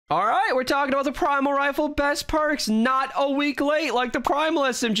All right, we're talking about the Primal Rifle best perks, not a week late like the Primal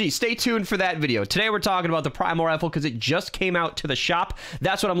SMG. Stay tuned for that video. Today we're talking about the Primal Rifle because it just came out to the shop.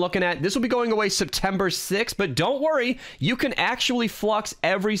 That's what I'm looking at. This will be going away September 6th, but don't worry, you can actually flux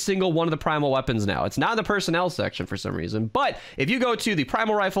every single one of the Primal weapons now. It's not in the personnel section for some reason, but if you go to the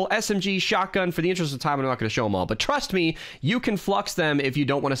Primal Rifle, SMG, Shotgun, for the interest of time, I'm not going to show them all, but trust me, you can flux them if you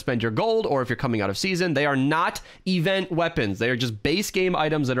don't want to spend your gold or if you're coming out of season. They are not event weapons. They are just base game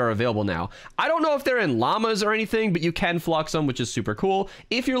items that are available now. I don't know if they're in llamas or anything, but you can flux them, which is super cool.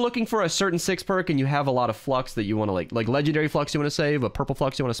 If you're looking for a certain 6 perk and you have a lot of flux that you want to like legendary flux you want to save, a purple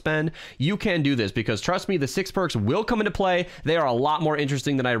flux you want to spend, you can do this because trust me, the 6 perks will come into play. They are a lot more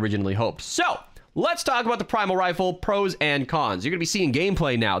interesting than I originally hoped. So let's talk about the Primal Rifle pros and cons. You're going to be seeing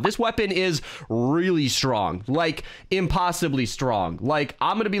gameplay now. This weapon is really strong, like impossibly strong. Like,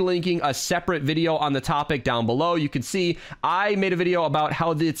 I'm going to be linking a separate video on the topic down below. You can see I made a video about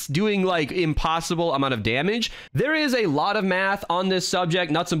how it's doing like impossible amount of damage. There is a lot of math on this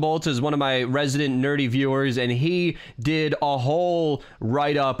subject. Nuts and Bolts is one of my resident nerdy viewers, and he did a whole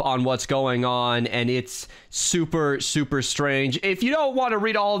write-up on what's going on, and it's super, super strange. If you don't want to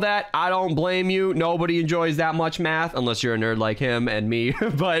read all of that, I don't blame you. Nobody enjoys that much math unless you're a nerd like him and me.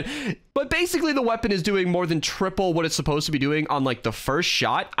 But basically the weapon is doing more than triple what it's supposed to be doing on like the first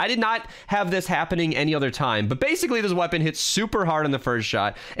shot. I did not have this happening any other time, but basically this weapon hits super hard on the first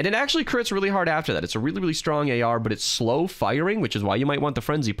shot and it actually crits really hard after that. It's a really, really strong AR, but it's slow firing, which is why you might want the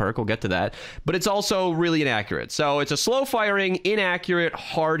frenzy perk. We'll get to that, but it's also really inaccurate. So it's a slow firing, inaccurate,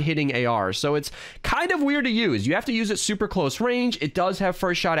 hard hitting AR. So it's kind of weird to use. You have to use it super close range. It does have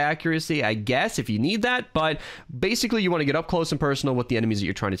first shot accuracy, I guess, if you need that, but basically you want to get up close and personal with the enemies that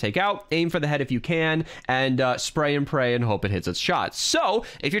you're trying to take out. Aim for the head if you can, and spray and pray and hope it hits its shot. So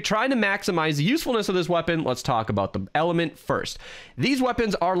if you're trying to maximize the usefulness of this weapon, let's talk about the element first. These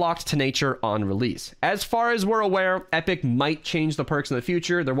weapons are locked to nature on release. As far as we're aware, Epic might change the perks in the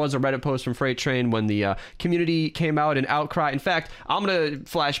future. There was a Reddit post from Freight Train when the community came out in outcry. In fact, I'm going to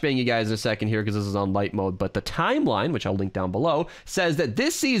flashbang you guys in a second here because this is on light mode, but the timeline, which I'll link down below, says that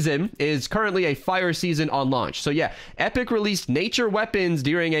this season is currently a fire season on launch. So yeah, Epic released nature weapons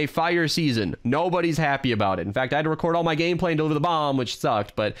during a fire season. Nobody's happy about it. In fact, I had to record all my gameplay and deliver the bomb, which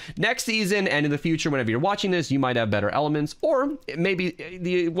sucked. But next season and in the future, whenever you're watching this, you might have better elements, or maybe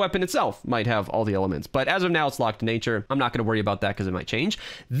the weapon itself might have all the elements. But as of now, it's locked to nature. I'm not going to worry about that because it might change.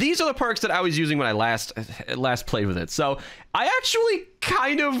 These are the perks that I was using when I last played with it. So I actually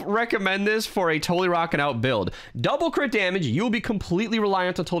kind of recommend this for a totally rocking out build. Double crit damage, you'll be completely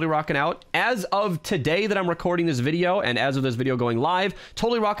reliant on totally rocking out. As of today that I'm recording this video, and as of this video going live,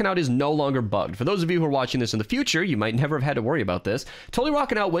 totally rocking out is no longer bugged. For those of you who are watching this in the future, you might never have had to worry about this. Totally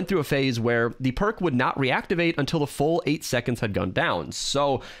rocking out went through a phase where the perk would not reactivate until the full 8 seconds had gone down.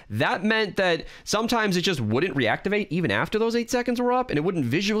 So that meant that sometimes it just wouldn't reactivate even after those 8 seconds were up, and it wouldn't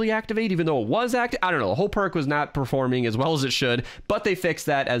visually activate even though it was active. I don't know, the whole perk was not performing as well as it should, but they fixed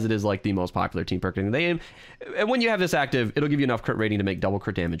that as it is like the most popular team perk in the game. And when you have this active, it'll give you enough crit rating to make double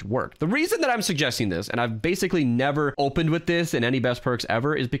crit damage work. The reason that I'm suggesting this, and I've basically never opened with this in any best perks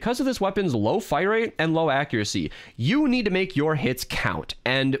ever, is because of this weapon's low fire rate and low accuracy. You need to make your hits count,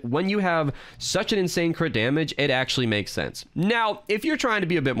 and when you have such an insane crit damage, it actually makes sense. Now, if you're trying to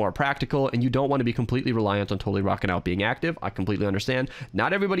be a bit more practical and you don't want to be completely reliant on totally rocking out being active, I completely understand.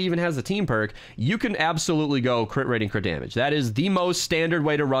 Not everybody even has the team perk. You can absolutely go crit rating, crit damage. That is the most standard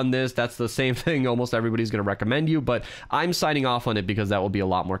way to run this. That's the same thing almost everybody's going to recommend you, but I'm signing off on it because that will be a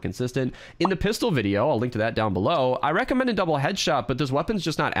lot more consistent. In the pistol video, I'll link to that down below, I recommended double headshot, but this weapon's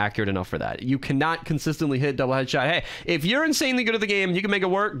just not accurate enough for that. You cannot consistently hit double headshot. Hey, if you're insanely good at the game, you can make it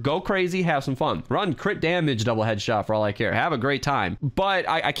work, go crazy, have some fun. Run crit damage double headshot for all I care. Have a great time. But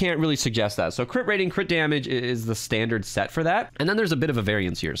I can't really suggest that. So crit rating, crit damage is the standard set for that. And then there's a bit of a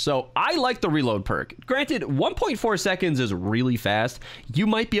variance here. So I like the reload perk. Granted, 1.4 seconds is really fast. You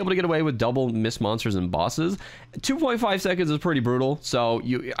might be able to get away with double miss monsters and bosses. 2.5 seconds is pretty brutal. So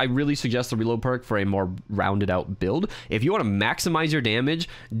I really suggest the reload perk for a more rounded out build. If you want to maximize your damage,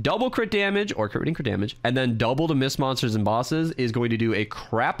 double crit damage or crit rating, crit damage, and then double to miss monsters and bosses is going to do a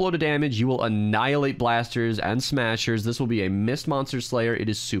crap load of damage. You will annihilate blasters and smashers. This will be a missed monster slayer. It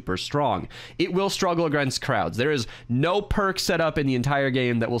is super strong. It will struggle against crowds. There is no perk set up in the entire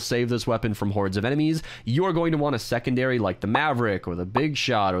game that will save this weapon from hordes of enemies. You are going to want a secondary like the Maverick Brick or the Big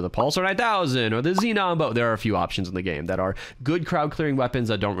Shot or the Pulsar 9000 or the Xenon Bow. There are a few options in the game that are good crowd clearing weapons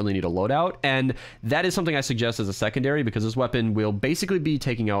that don't really need a loadout, and that is something I suggest as a secondary because this weapon will basically be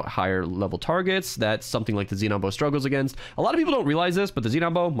taking out higher level targets. That's something like the Xenon Bow struggles against. A lot of people don't realize this, but the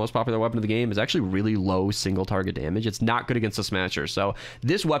Xenon Bow, most popular weapon of the game, is actually really low single target damage. It's not good against the Smasher, so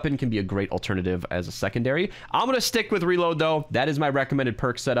this weapon can be a great alternative as a secondary. I'm going to stick with Reload though. That is my recommended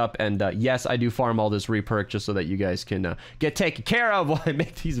perk setup, and yes, I do farm all this re-perk just so that you guys can get taken care of while I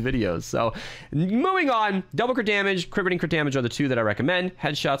make these videos. So moving on, double crit damage, crit and crit damage are the two that I recommend.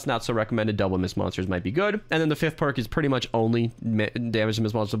 Headshots not so recommended. Double miss monsters might be good. And then the fifth perk is pretty much only damage to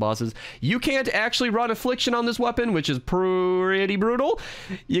miss monster bosses. You can't actually run Affliction on this weapon, which is pretty brutal.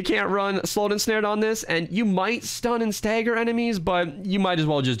 You can't run Slowed and Snared on this, and you might stun and stagger enemies, but you might as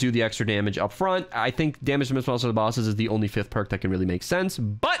well just do the extra damage up front. I think damage to miss monster bosses is the only fifth perk that can really make sense,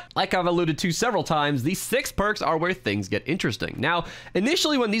 but like I've alluded to several times, these six perks are where things get interesting. Now,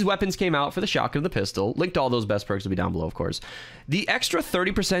 initially when these weapons came out for the shotgun and the pistol, link to all those best perks will be down below, of course. The extra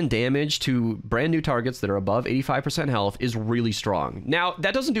 30% damage to brand new targets that are above 85% health is really strong. Now,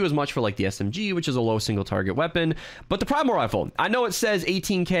 that doesn't do as much for like the SMG, which is a low single target weapon, but the Primal Rifle, I know it says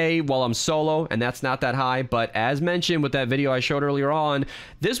 18k while I'm solo, and that's not that high, but as mentioned with that video I showed earlier on,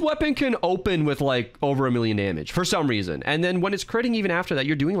 this weapon can open with like over 1 million damage for some reason, and then when it's critting even after that,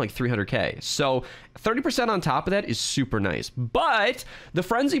 you're doing like 300k. So 30% on top of that is super nice, but the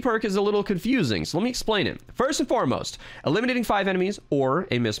Frenzy perk is a little confusing, so let me explain it. First and foremost, eliminating 5 enemies or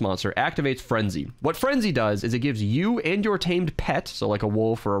a miss monster activates Frenzy. What Frenzy does is it gives you and your tamed pet, so like a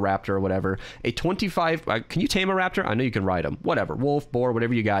wolf or a raptor or whatever, a 25... can you tame a raptor? I know you can ride them. Whatever. Wolf, boar,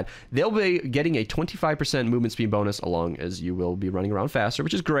 whatever you got. They'll be getting a 25% movement speed bonus along as you will be running around faster,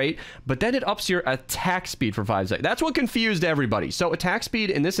 which is great, but then it ups your attack speed for 5 seconds. That's what confused everybody. So attack speed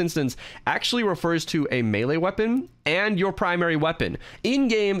in this instance actually refers to a melee weapon and your primary weapon.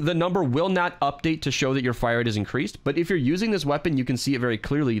 In-game, the number will not update to show that your fire rate is increased, but if you're using this weapon, you can see it very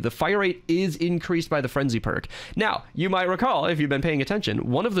clearly. The fire rate is increased by the Frenzy perk. Now, you might recall, if you've been paying attention,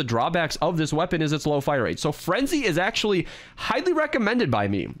 one of the drawbacks of this weapon is its low fire rate. So Frenzy is actually highly recommended by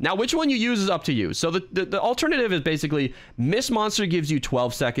me. Now, which one you use is up to you. So the alternative is basically Miss Monster gives you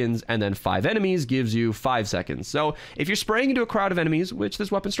 12 seconds, and then 5 enemies gives you 5 seconds. So if you're spraying into a crowd of enemies, which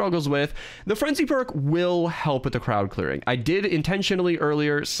this weapon struggles with, the Frenzy perk will help with the crowd clearing. I did intentionally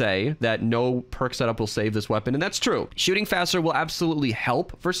earlier say that no perk setup will save this weapon, and that's true. Shooting faster will absolutely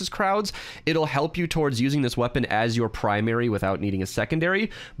help versus crowds. It'll help you towards using this weapon as your primary without needing a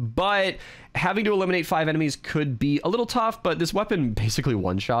secondary, but having to eliminate 5 enemies could be a little tough, but this weapon basically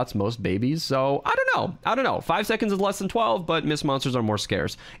one-shots most babies, so I don't know. 5 seconds is less than 12, but miss monsters are more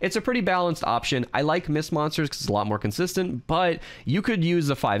scarce. It's a pretty balanced option. I like miss monsters because it's a lot more consistent, but you could use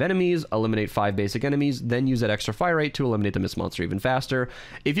the 5 enemies, eliminate 5 basic enemies, then use that extra fire rate to eliminate the miss monster even faster.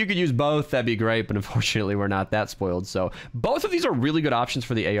 If you could use both, that'd be great, but unfortunately we're not that spoiled, so both of these are really good options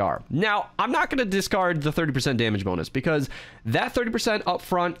for the AR. Now, I'm not going to discard the 30% damage bonus because that 30% up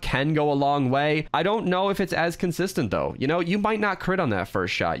front can go a long way. I don't know if it's as consistent though. You know, you might not crit on that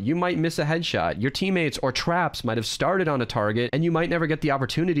first shot. You might miss a headshot. Your teammates or traps might have started on a target and you might never get the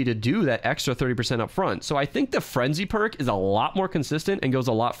opportunity to do that extra 30% up front. So I think the Frenzy perk is a lot more consistent and goes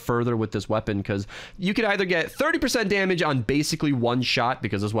a lot further with this weapon because you could either get 30% damage on basically one shot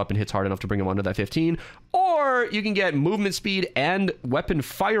because this weapon hits hard enough to bring him under that 15, or you can get movement speed and weapon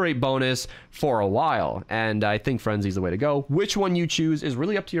fire rate bonus for a while. And I think Frenzy is the way to go. Which one you choose is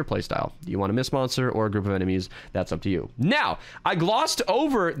really up to your playstyle. Do you want a miss monster or a group of enemies? That's up to you. Now, I glossed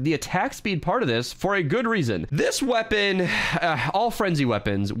over the attack speed part of this for a good reason. This weapon, all Frenzy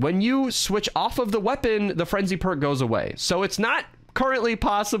weapons, when you switch off of the weapon, the Frenzy perk goes away. So it's not currently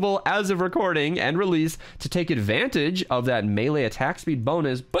possible as of recording and release to take advantage of that melee attack speed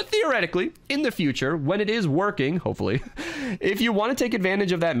bonus, but theoretically in the future when it is working, hopefully, if you want to take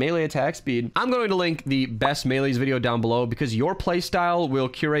advantage of that melee attack speed, I'm going to link the best melees video down below because your playstyle will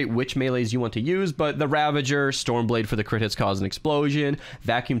curate which melees you want to use, but the Ravager, Stormblade for the crit hits cause an explosion,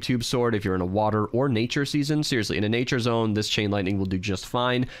 Vacuum Tube Sword if you're in a water or nature season. Seriously, in a nature zone, this Chain Lightning will do just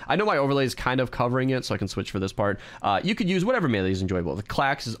fine. I know my overlay is kind of covering it, so I can switch for this part. You could use whatever melees enjoyable. The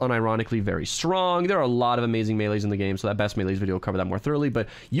Clax is unironically very strong. There are a lot of amazing melees in the game, so that best melees video will cover that more thoroughly, but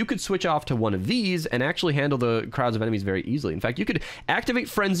you could switch off to one of these and actually handle the crowds of enemies very easily. In fact, you could activate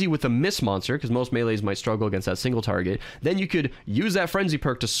Frenzy with a miss monster, because most melees might struggle against that single target. Then you could use that Frenzy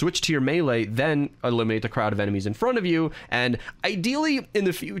perk to switch to your melee, then eliminate the crowd of enemies in front of you, and ideally, in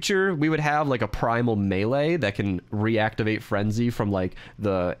the future, we would have like a Primal melee that can reactivate Frenzy from like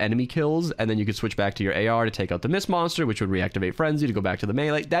the enemy kills, and then you could switch back to your AR to take out the miss monster, which would reactivate Frenzy, Frenzy to go back to the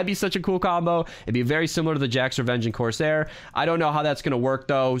melee. That'd be such a cool combo. It'd be very similar to the Jax Revenge and Corsair. I don't know how that's going to work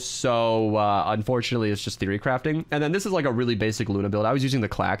though, so unfortunately it's just theory crafting. And then this is like a really basic Luna build. I was using the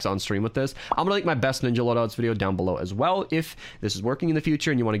Clax on stream with this. I'm gonna link my best ninja loadouts video down below as well if this is working in the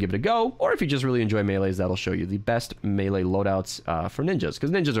future and you want to give it a go, or if you just really enjoy melees, that'll show you the best melee loadouts for ninjas,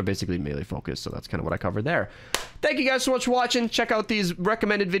 because ninjas are basically melee focused, so that's kind of what I covered there. Thank you guys so much for watching. Check out these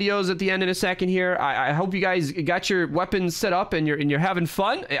recommended videos at the end in a second here. I hope you guys got your weapons set up and you're having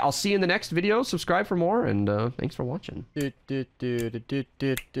fun. I'll see you in the next video. Subscribe for more, and thanks for watching.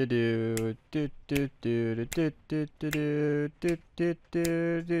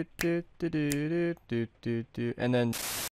 And then